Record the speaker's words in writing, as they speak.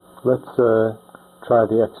Let's try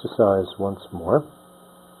the exercise once more.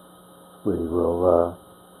 We will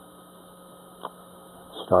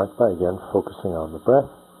start by again focusing on the breath,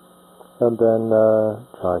 and then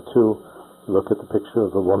try to look at the picture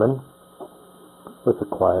of a woman with a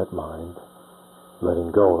quiet mind,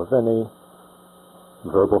 letting go of any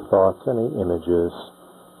verbal thoughts, any images,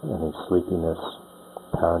 any sleepiness,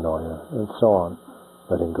 paranoia, and so on,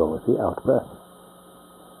 letting go with the out-breath.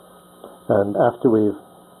 And after we've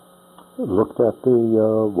looked at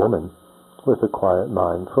the woman with a quiet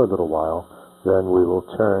mind for a little while, then we will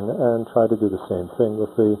turn and try to do the same thing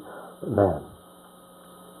with the man.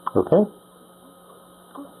 Okay?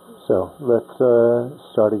 So let's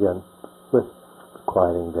start again with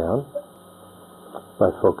quieting down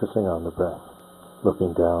by focusing on the breath,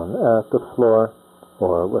 looking down at the floor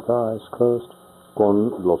or with our eyes closed,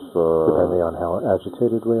 depending on how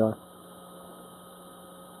agitated we are.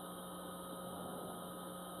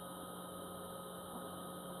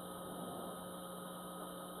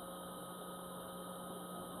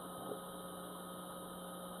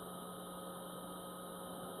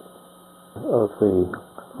 Of the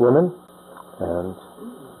woman, and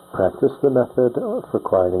practice the method for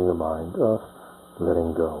quieting the mind of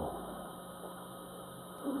letting go.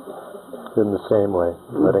 In the same way,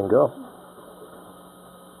 letting go.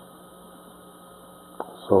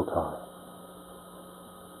 Sultan.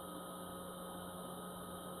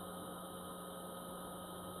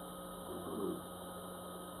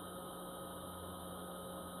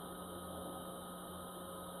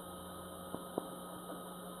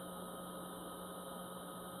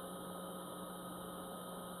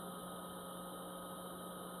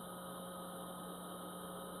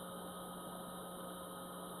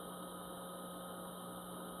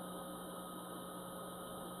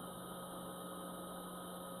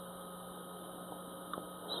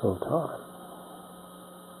 Sultan.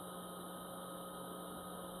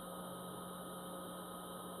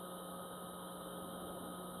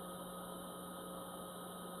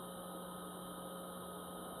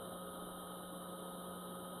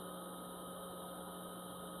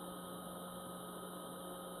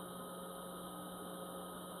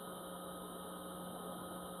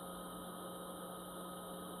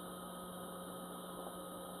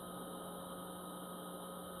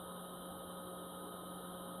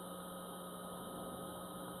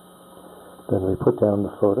 Then we put down the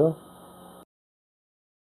photo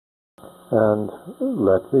and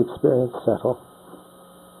let the experience settle.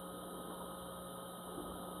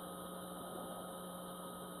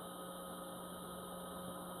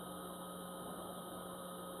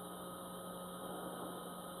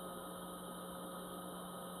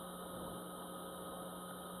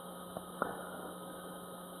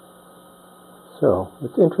 So,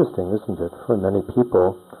 it's interesting, isn't it? For many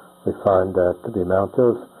people, we find that the amount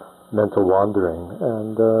of mental wandering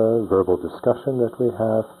and verbal discussion that we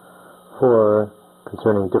have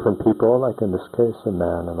concerning different people, like in this case a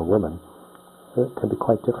man and a woman, it can be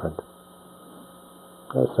quite different.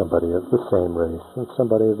 Somebody of the same race and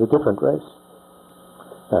somebody of a different race.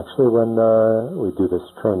 Actually, when we do this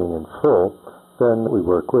training in full, then we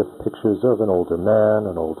work with pictures of an older man,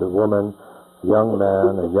 an older woman, a young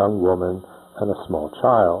man, a young woman, and a small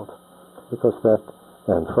child,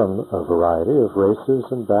 and from a variety of races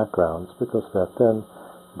and backgrounds, because that then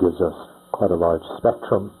gives us quite a large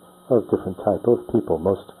spectrum of different type of people.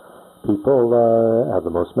 Most people have the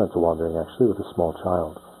most mental wandering actually with a small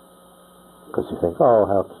child, because you think, oh,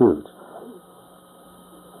 how cute.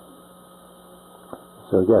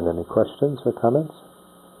 So again, any questions or comments?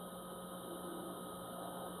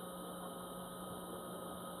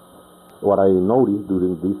 What I noticed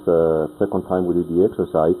during this second time we did the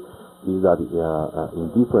exercise is that in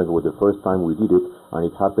difference with the first time we did it, and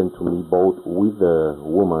it happened to me both with the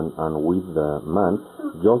woman and with the man,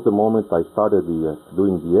 just the moment I started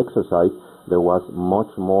doing the exercise, there was much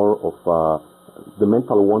more of the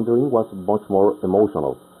mental wandering was much more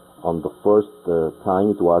emotional. On the first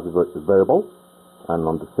time it was verbal, and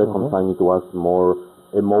on the second time it was more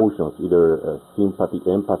emotions, either sympathy,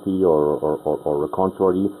 empathy, or the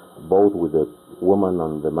contrary, both with the woman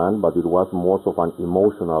and the man, but it was more of an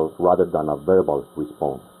emotional rather than a verbal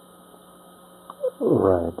response.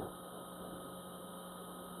 Right.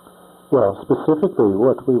 Well, specifically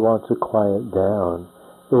what we want to quiet down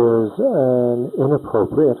is an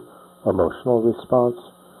inappropriate emotional response.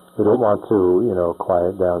 We don't want to,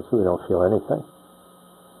 quiet down so we don't feel anything.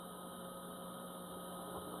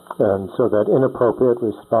 And so that inappropriate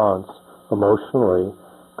response emotionally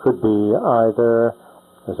could be either,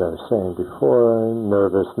 as I was saying before,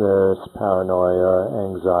 nervousness, paranoia,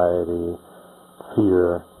 anxiety,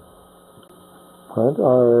 fear. right,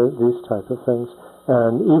 are these type of things.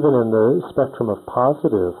 And even in the spectrum of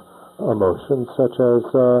positive emotions, such as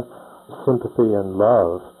sympathy and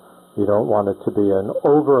love, you don't want it to be an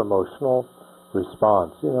over-emotional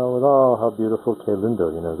response, with, oh, how beautiful, que lindo,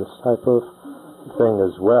 this type of thing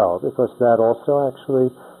as well, because that also actually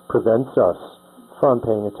prevents us from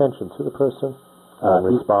paying attention to the person and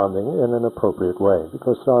responding in an appropriate way,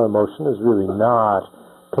 because our emotion is really not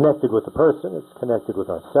connected with the person, it's connected with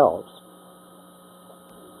ourselves.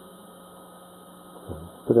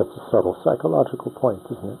 But that's a subtle psychological point,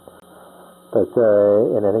 isn't it? But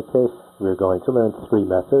in any case, we're going to learn 3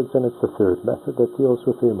 methods, and it's the 3rd method that deals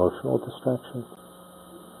with the emotional distraction.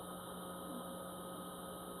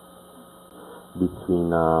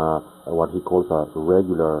 Between what he calls a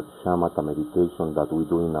regular shamatha meditation that we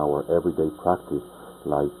do in our everyday practice,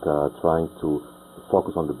 like trying to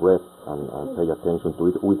focus on the breath and pay attention to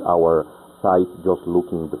it with our sight just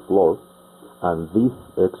looking at the floor, and this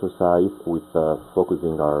exercise with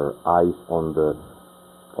focusing our eyes on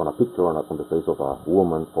a picture, on the face of a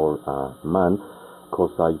woman or a man,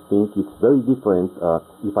 because I think it's very different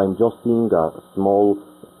if I'm just seeing a small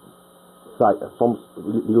some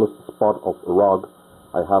little spot of rock.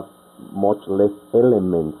 I have much less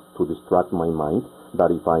elements to distract my mind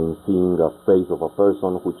than if I'm seeing a face of a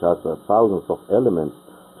person which has thousands of elements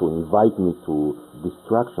to invite me to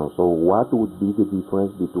distraction. So what would be the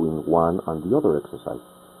difference between one and the other exercise?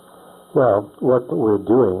 Well, what we're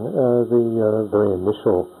doing, the very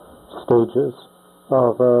initial stages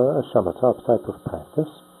of a shamatha type of practice,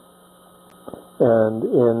 and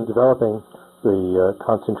in developing the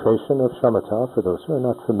concentration of shamatha, for those who are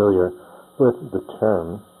not familiar with the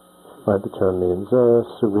term, right, the term means a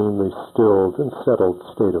serenely stilled and settled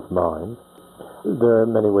state of mind. There are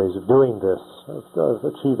many ways of doing this, of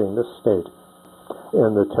achieving this state.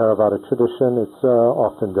 In the Theravada tradition, it's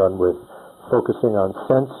often done with focusing on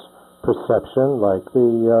sense perception, like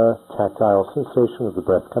the tactile sensation of the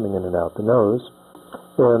breath coming in and out the nose.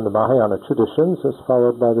 In the Mahayana traditions, as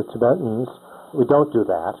followed by the Tibetans, we don't do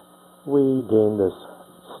that. We gain this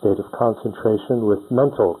state of concentration with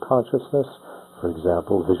mental consciousness, for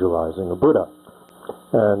example, visualizing a Buddha.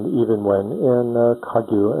 And even when in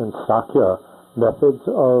Kagyu and Sakya methods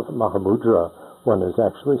of Mahamudra, one is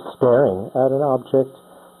actually staring at an object,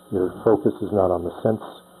 your focus is not on the sense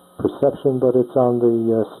perception, but it's on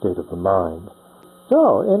the state of the mind.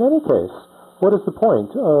 So, in any case, what is the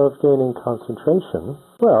point of gaining concentration?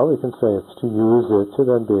 Well, we can say it's to use it to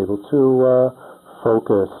then be able to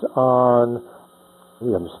focus on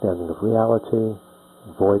the understanding of reality,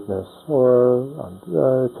 voidness, or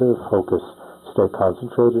to focus, stay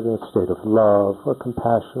concentrated in a state of love or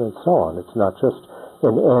compassion and so on. It's not just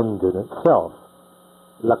an end in itself.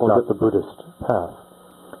 It's not the Buddhist path.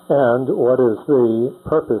 And what is the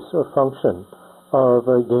purpose or function of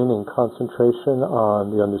gaining concentration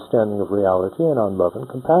on the understanding of reality and on love and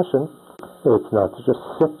compassion? It's not to just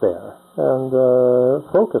sit there and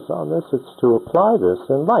focus on this. It's to apply this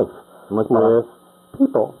in life with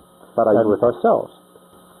people and with ourselves.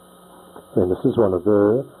 I mean, this is one of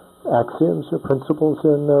the axioms or principles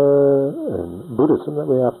in Buddhism that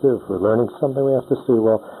we have to, if we're learning something, we have to see,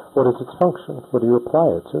 well, what is its function? What do you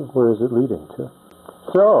apply it to? Where is it leading to?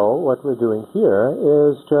 So, what we're doing here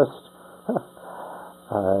is just,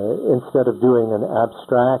 instead of doing an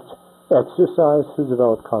abstract exercise to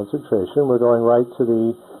develop concentration, we're going right to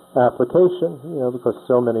the application, because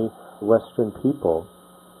so many Western people,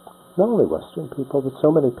 not only Western people, but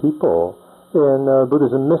so many people in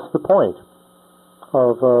Buddhism miss the point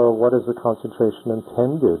of what is the concentration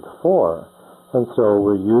intended for. And so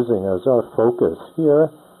we're using as our focus here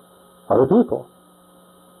other people.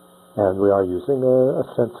 And we are using a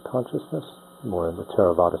sense consciousness, more in the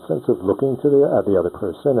Theravada sense of looking at the other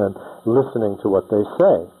person and listening to what they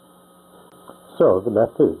say. So the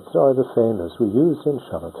methods are the same as we use in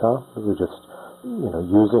shamatha. We're just,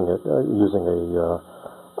 using a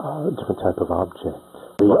different type of object,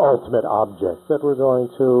 the ultimate object that we're going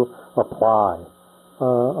to apply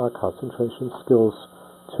our concentration skills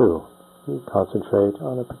to. We concentrate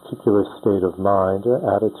on a particular state of mind or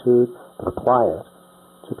attitude, but apply it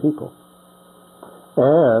to people.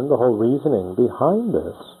 And the whole reasoning behind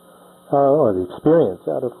this, or the experience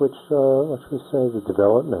out of which, what should we say, the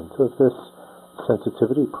development of this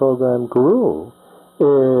sensitivity program grew,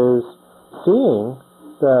 is seeing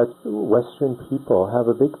that Western people have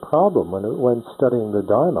a big problem when studying the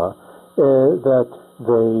Dharma, that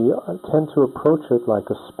they tend to approach it like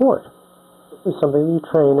a sport. It's something you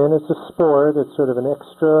train in, it's a sport, it's sort of an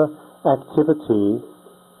extra activity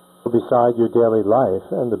beside your daily life.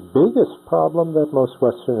 And the biggest problem that most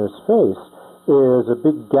Westerners face is a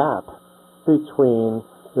big gap between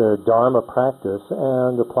their Dharma practice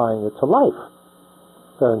and applying it to life.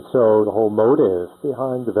 And so the whole motive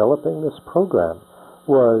behind developing this program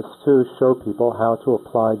was to show people how to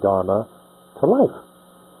apply Dharma to life.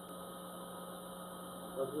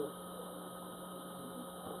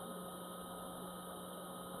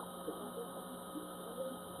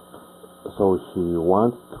 So she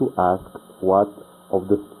wants to ask what of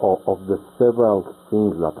the several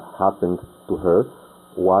things that happened to her,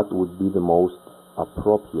 what would be the most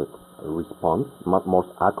appropriate response, most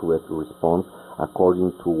accurate response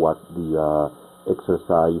according to what the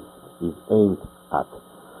exercise is aimed at.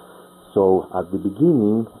 So at the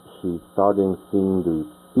beginning, she started seeing the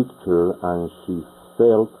picture and she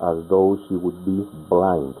felt as though she would be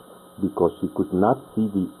blind because she could not see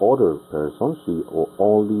the other person. She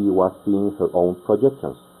only was seeing her own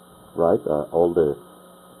projections, right? All the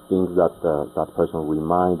things that that person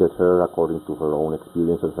reminded her according to her own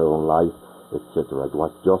experiences, her own life, etc. It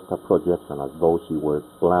was just a projection, as though she were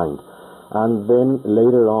blind. And then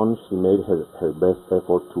later on, she made her best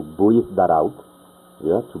effort to breathe that out,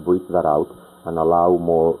 to breathe that out and allow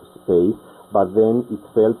more space. But then it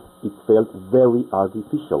felt very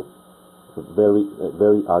artificial,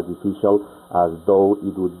 very artificial, as though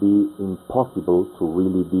it would be impossible to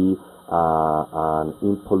really be an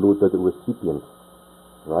unpolluted recipient,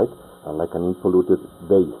 right? Like an unpolluted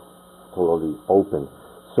vase, totally open.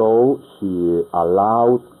 So she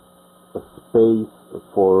allowed a space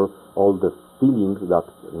for all the feelings that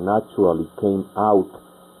naturally came out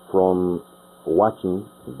from watching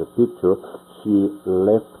the picture. She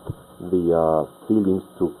left the feelings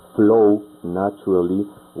to flow naturally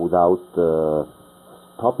without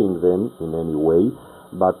stopping them in any way,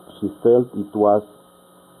 but she felt it was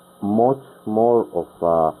much more of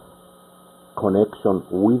a connection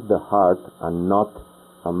with the heart and not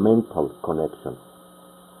a mental connection.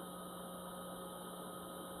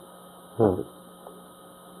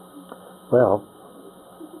 Well,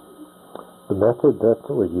 the method that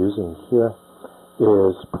we're using here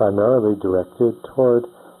is primarily directed toward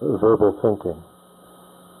verbal thinking.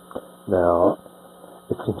 Now,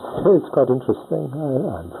 it seems it's quite interesting,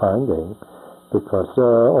 I'm finding, because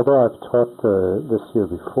although I've taught this here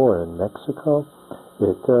before in Mexico,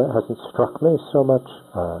 it hasn't struck me so much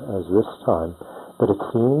as this time, but it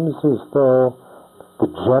seems as though the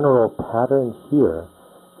general pattern here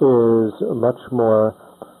is much more,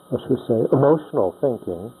 what should we say, emotional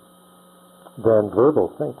thinking than verbal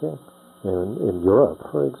thinking. In Europe,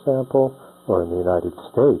 for example, or in the United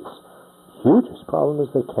States, hugest problem is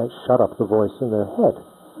they can't shut up the voice in their head.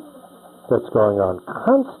 That's going on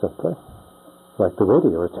constantly, like the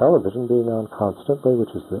radio or television being on constantly,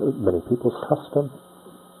 which is many people's custom.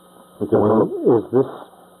 Is this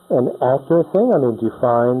an accurate thing? I mean, do you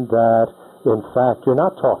find that, in fact, you're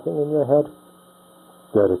not talking in your head?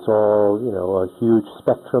 That it's all, a huge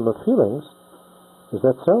spectrum of feelings? Is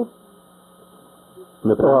that so?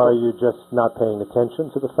 Or are you just not paying attention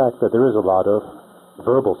to the fact that there is a lot of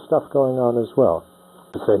verbal stuff going on as well?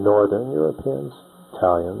 To say Northern Europeans,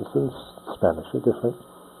 Italians, and Spanish are different.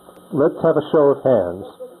 Let's have a show of hands.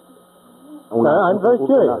 I'm very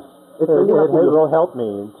curious. It will help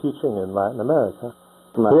me in teaching in Latin America.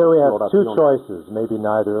 Here we have two choices. Maybe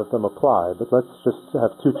neither of them apply, but let's just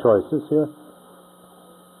have two choices here.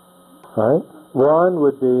 All right? One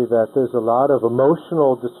would be that there's a lot of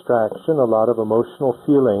emotional distraction, a lot of emotional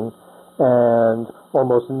feeling, and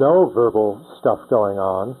almost no verbal stuff going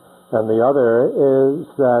on. And the other is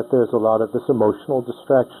that there's a lot of this emotional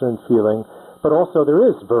distraction and feeling, but also there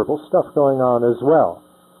is verbal stuff going on as well.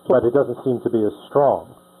 But it doesn't seem to be as strong.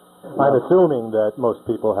 I'm assuming that most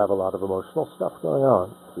people have a lot of emotional stuff going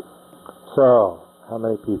on. So, how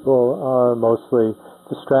many people are mostly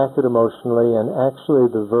distracted emotionally, and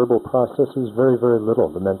actually the verbal process is very, very little,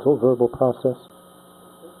 the mental verbal process?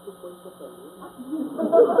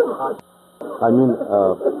 I mean,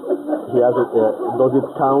 he has does it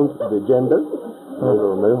count the gender?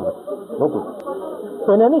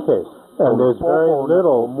 In any case, and there's very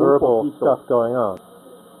little verbal stuff going on.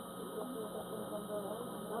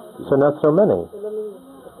 So not so many.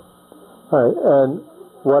 All right, and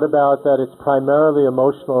what about that it's primarily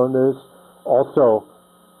emotional and there's also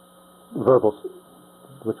verbal?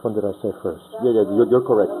 Which one did I say first? Yeah, you're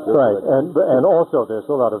correct. Right, and also there's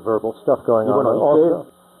a lot of verbal stuff going on also.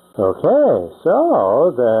 Okay,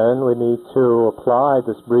 so then we need to apply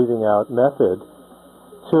this breathing out method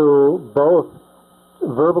to both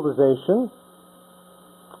verbalization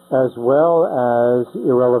as well as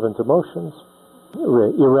irrelevant emotions.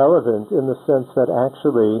 Irrelevant in the sense that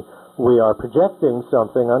actually we are projecting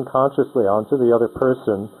something unconsciously onto the other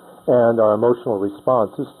person, and our emotional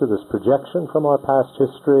responses to this projection from our past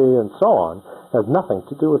history and so on has nothing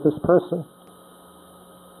to do with this person.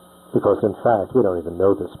 Because in fact, we don't even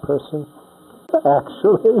know this person.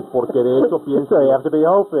 Actually, Porque de hecho piensa, so you have to be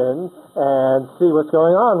open and see what's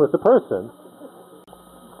going on with the person.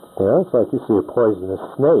 You know, it's like you see a poisonous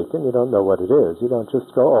snake and you don't know what it is. You don't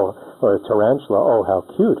just go, oh, or a tarantula, oh, how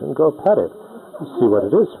cute, and go pet it. You see what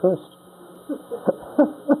it is first.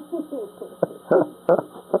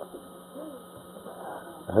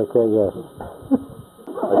 Okay, yes.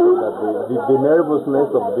 I think that the nervousness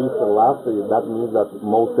of this laughter, that means that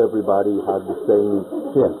most everybody had the same...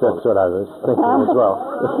 Yes, that's what I was thinking as well.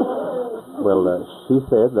 Well, she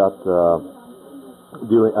said that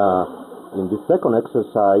during in the second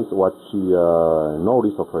exercise, what she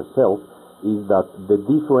noticed of herself is that the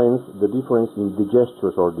difference in the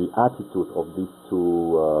gestures or the attitude of these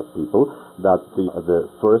two people, that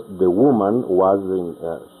the woman was in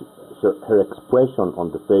her expression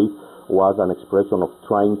on the face was an expression of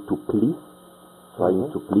trying to please,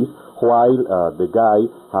 while the guy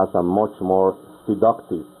has a much more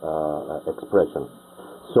seductive expression.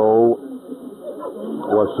 So,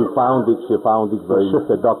 well, she found it very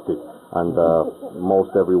seductive, and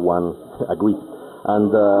most everyone agreed.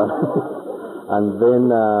 And and then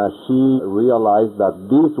she realized that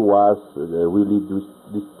this was really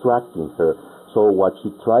distracting her. So what she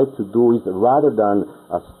tried to do is, rather than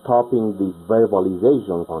stopping the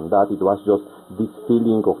verbalization on that, it was just this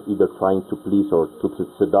feeling of either trying to please or to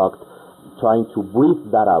seduct, trying to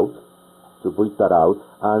breathe that out,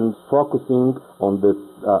 and focusing on the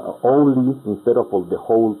only, instead of on the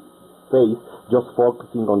whole face, just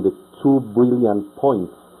focusing on the two brilliant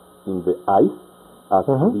points in the eyes, as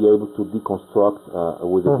to be able to deconstruct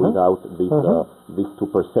without these two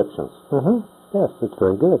perceptions. Yes, it's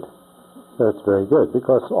very good. That's very good,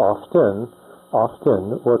 because often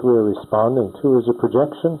what we're responding to is a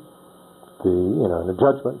projection, the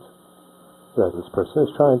judgment that this person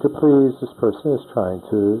is trying to please, this person is trying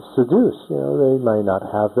to seduce. They may not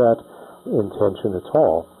have that intention at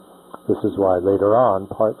all. This is why later on,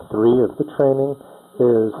 part 3 of the training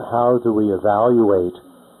is how do we evaluate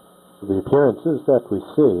the appearances that we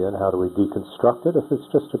see, and how do we deconstruct it if it's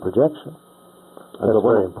just a projection. That's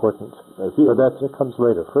very important. So that comes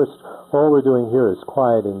later. First, all we're doing here is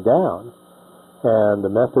quieting down, and the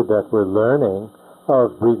method that we're learning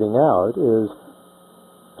of breathing out is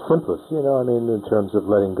simplest, in terms of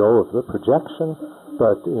letting go of the projection,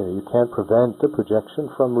 but you can't prevent the projection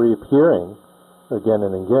from reappearing again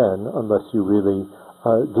and again unless you really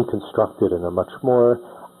deconstruct it in a much more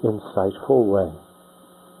insightful way.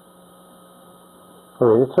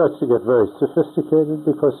 It starts to get very sophisticated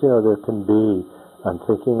because, there can be, I'm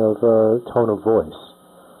thinking of a tone of voice.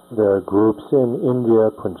 There are groups in India,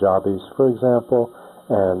 Punjabis, for example,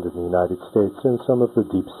 and in the United States, in some of the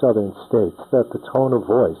deep southern states, that the tone of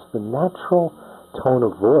voice, the natural tone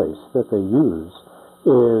of voice that they use,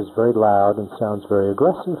 is very loud and sounds very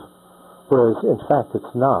aggressive. Whereas, in fact,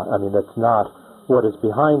 it's not. That's not what is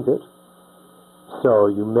behind it. So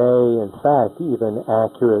you may, in fact, even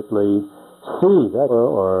accurately see that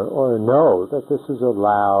or know that this is a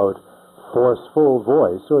loud, forceful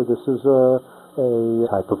voice, or this is a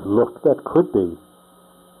type of look that could be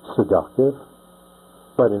seductive,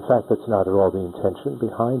 but in fact that's not at all the intention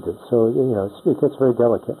behind it. So it gets very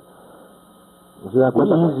delicate. The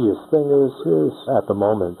easiest thing is at the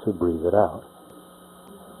moment to breathe it out.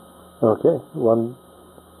 Okay,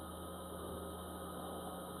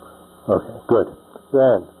 good.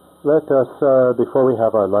 Then let us, before we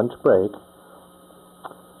have our lunch break,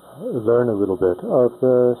 learn a little bit of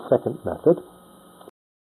the second method,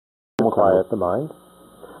 quiet the mind.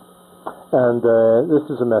 And this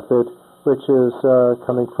is a method which is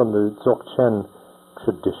coming from the Dzogchen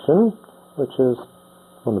tradition, which is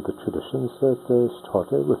one of the traditions that is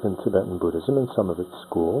taught within Tibetan Buddhism in some of its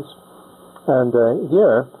schools. And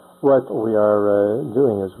here, what we are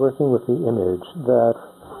doing is working with the image that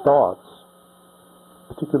thoughts,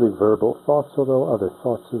 particularly verbal thoughts, although other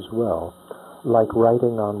thoughts as well, like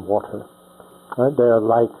writing on water. Right? They are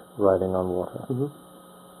like writing on water.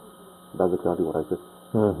 That's exactly what I said.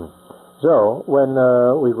 So, when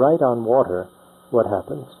we write on water, what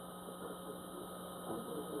happens?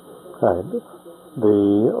 Right.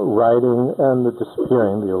 The writing and the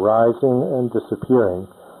disappearing, the arising and disappearing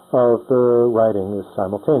of the writing is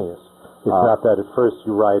simultaneous. It's not that at first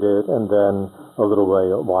you write it and then a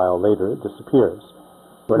while later it disappears.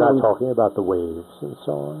 We're not talking about the waves and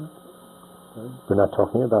so on. We're not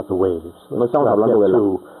talking about the waves. Let's not get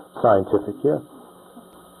too scientific here.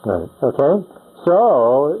 Right. Okay?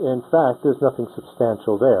 So, in fact, there's nothing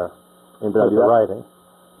substantial there in the writing.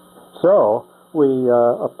 So we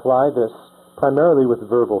apply this primarily with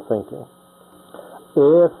verbal thinking.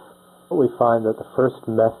 If we find that the first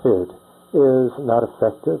method is not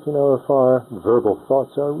effective, if our verbal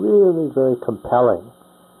thoughts are really very compelling,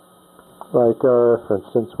 like, for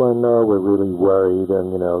instance, when we're really worried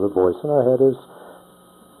and, the voice in our head is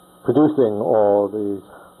producing all these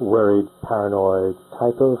worried, paranoid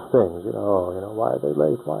type of things, why are they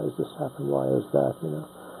late, why has this happened, why is that, and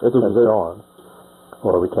so on.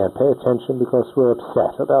 Or we can't pay attention because we're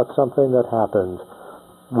upset about something that happened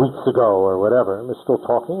weeks ago or whatever, and we're still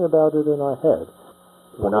talking about it in our head.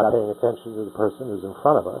 We're not paying attention to the person who's in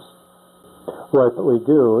front of us. What we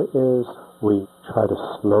do is we try to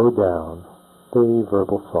slow down the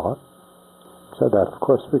verbal thought. So that, of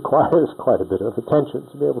course, requires quite a bit of attention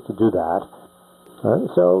to be able to do that. Right?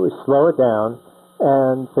 So we slow it down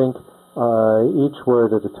and think each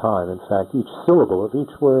word at a time. In fact, each syllable of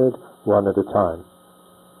each word, one at a time.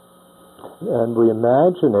 And we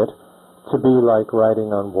imagine it to be like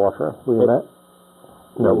writing on water. We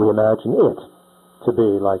imagine it to be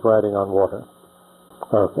like writing on water.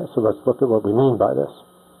 Okay, so let's look at what we mean by this.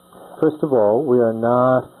 First of all, we are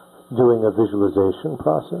not doing a visualization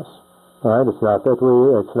process. All right, it's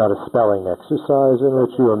not a spelling exercise in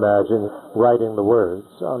which you imagine writing the words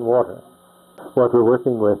on water. What we're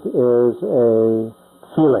working with is a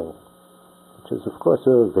feeling, which is, of course,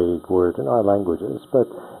 a vague word in our languages, but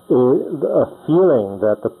a feeling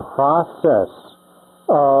that the process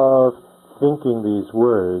of thinking these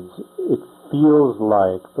words, it feels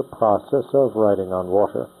like the process of writing on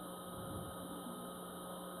water.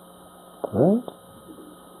 Right?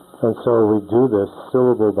 And so we do this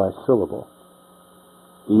syllable by syllable,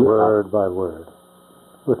 word by word,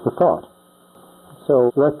 with the thought.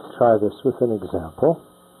 So let's try this with an example.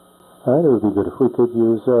 Right, it would be good if we could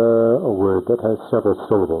use a word that has several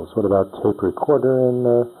syllables. What about tape recorder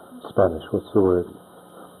in Spanish? What's the word?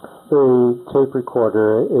 The tape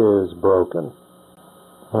recorder is broken.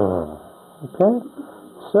 Okay?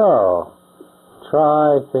 So,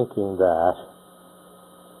 try thinking that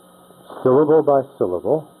syllable by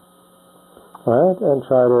syllable, right? And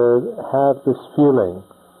try to have this feeling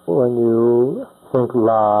when you think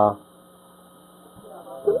la,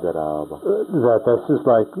 that this is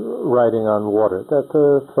like writing on water, that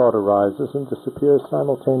the thought arises and disappears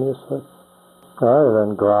simultaneously. Alright,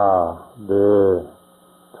 then gra, de,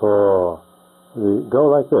 to, go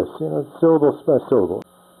like this, syllable by syllable.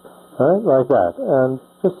 Alright, like that. And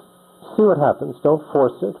just see what happens. Don't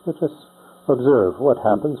force it, but just observe what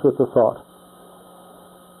happens with the thought.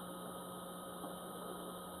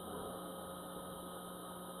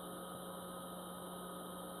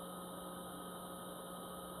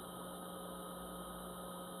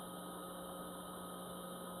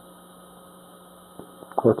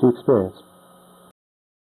 What do you experience?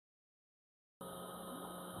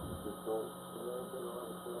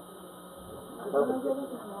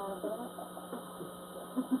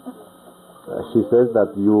 She says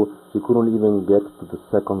that she couldn't even get to the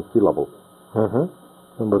second syllable.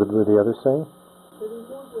 And what were the others saying?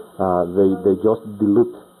 They just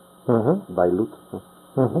dilute. Dilute.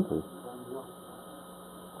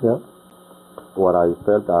 Yeah. What I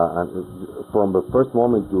felt, and from the first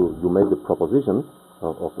moment you made the proposition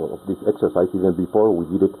of this exercise, even before we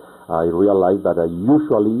did it, I realized that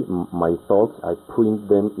usually my thoughts, I print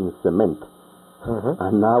them in cement.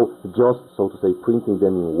 And now, just, so to say, printing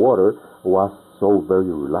them in water was so very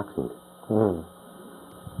relaxing.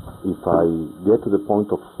 If I get to the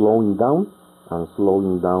point of slowing down, and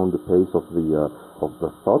slowing down the pace of the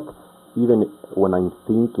thought, even when I'm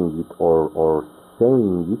thinking it or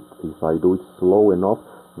saying it, if I do it slow enough,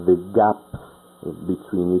 the gaps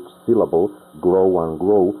between each syllable grow and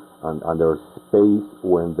grow, and there's space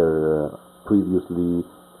when there previously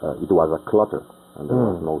it was a clutter and there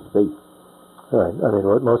was no space. Right. I mean,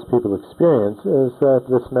 what most people experience is that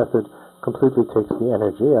this method completely takes the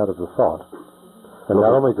energy out of the thought. And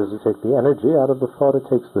not only does it take the energy out of the thought, it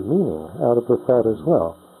takes the meaning out of the thought as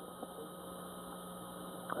well.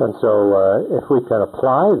 And so if we can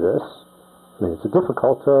apply this, I mean, it's a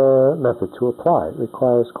difficult method to apply. It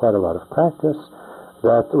requires quite a lot of practice.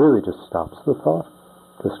 That really just stops the thought,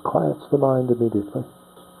 just quiets the mind immediately.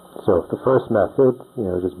 So if the first method,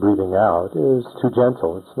 just breathing out, is too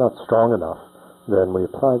gentle, it's not strong enough, then we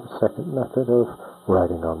apply the second method of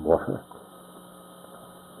writing on water.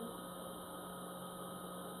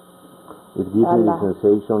 It gives me the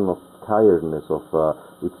sensation of tiredness,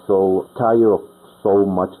 it's so tired of so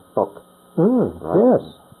much thought. Right?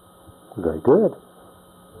 Yes. Very good.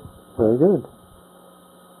 Very good.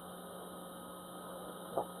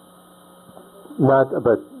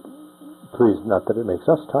 But please, not that it makes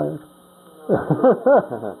us tired.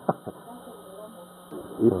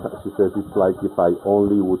 She says it's like if I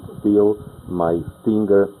only would feel my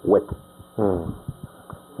finger wet.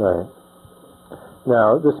 Right.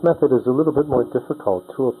 Now, this method is a little bit more difficult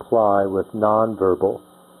to apply with nonverbal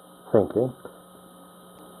thinking,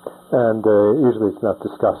 and usually it's not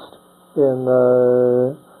discussed in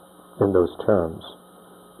those terms.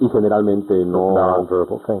 Y generalmente no.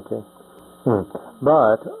 Nonverbal thinking.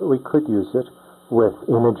 But we could use it with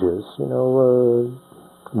images,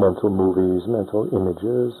 mental movies, mental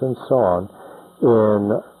images, and so on,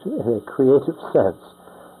 in a creative sense.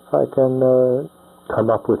 If I can come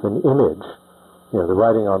up with an image, the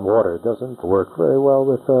writing on water doesn't work very well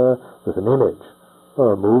with an image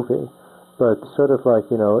or a movie, but sort of like,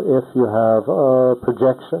 if you have a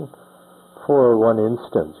projection for one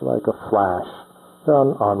instance, like a flash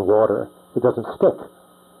on water, it doesn't stick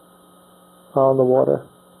on the water,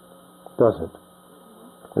 does it?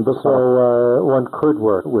 And so one could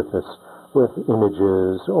work with this, with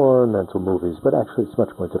images or mental movies, but actually it's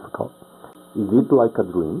much more difficult. Is it like a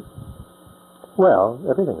dream? Well,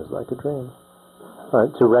 everything is like a dream.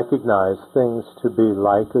 To recognize things to be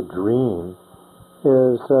like a dream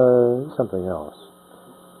is something else.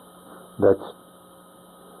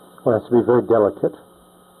 One has to be very delicate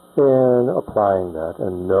in applying that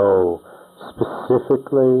and know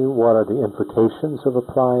specifically what are the implications of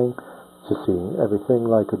applying to seeing everything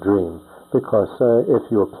like a dream. Because if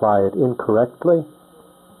you apply it incorrectly,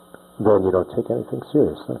 then you don't take anything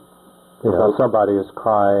seriously. Somebody is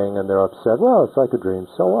crying and they're upset. Well, it's like a dream.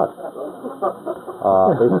 So what?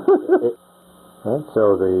 Right?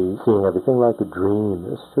 So the seeing everything like a dream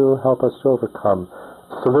is to help us to overcome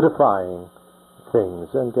solidifying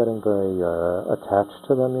things and getting very attached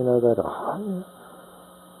to them. That it's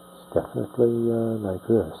definitely like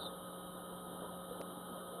this.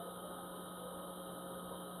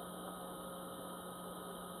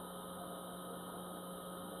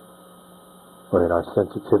 Or in our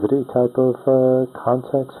sensitivity type of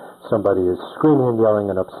context, somebody is screaming and yelling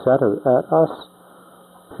and upset at us.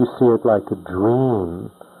 If you see it like a dream,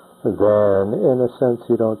 then in a sense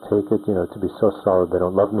you don't take it, to be so solid they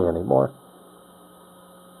don't love me anymore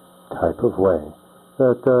type of way.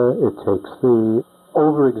 That it takes the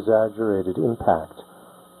over-exaggerated impact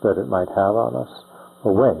that it might have on us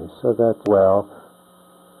away, so that,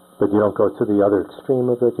 but you don't go to the other extreme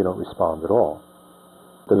of it, you don't respond at all.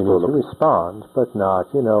 You need to respond, but not,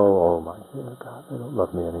 oh my God, they don't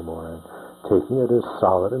love me anymore, and taking it as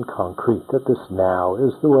solid and concrete that this now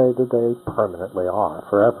is the way that they permanently are,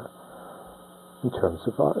 forever, in terms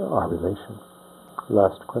of our relation.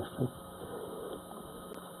 Last question.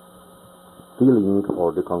 Feeling,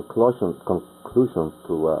 or the conclusion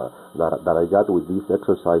to that I got with this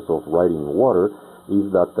exercise of writing water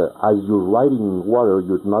is that as you're writing water,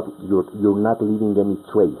 you're not leaving any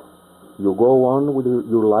trace. You go on with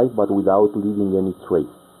your life, but without leaving any trace.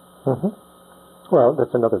 Well,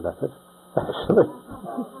 that's another method, actually.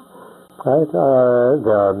 Right?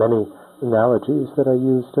 There are many analogies that are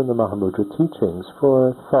used in the Mahamudra teachings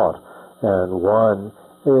for thought, and one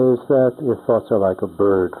is that your thoughts are like a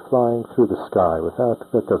bird flying through the sky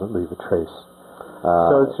that doesn't leave a trace.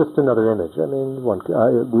 So it's just another image. I mean,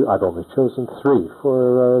 I've only chosen 3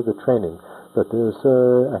 for the training. But there's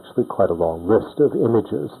actually quite a long list of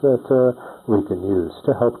images that we can use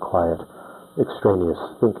to help quiet extraneous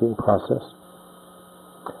thinking process.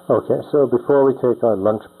 Okay, so before we take our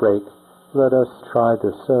lunch break, let us try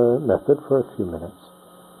this method for a few minutes.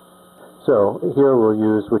 So here we'll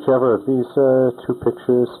use whichever of these 2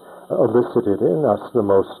 pictures elicited in us the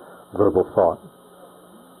most verbal thought.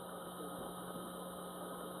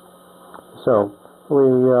 So we,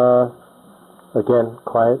 again,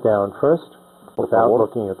 quiet down first, without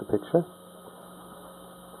looking at the picture.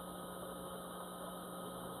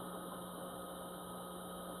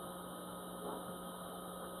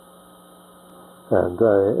 And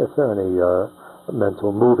if there are any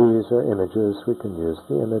mental movies or images, we can use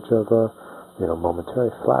the image of a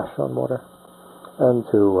momentary flash on water. And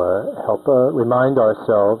to help remind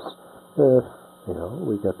ourselves, if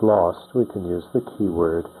we get lost, we can use the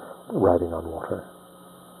keyword writing on water.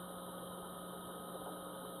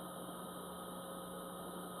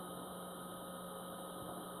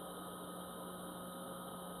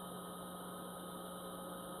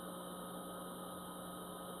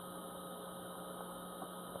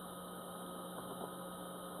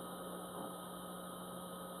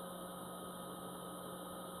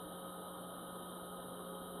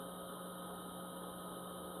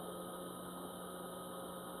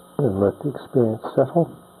 And let the experience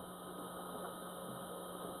settle.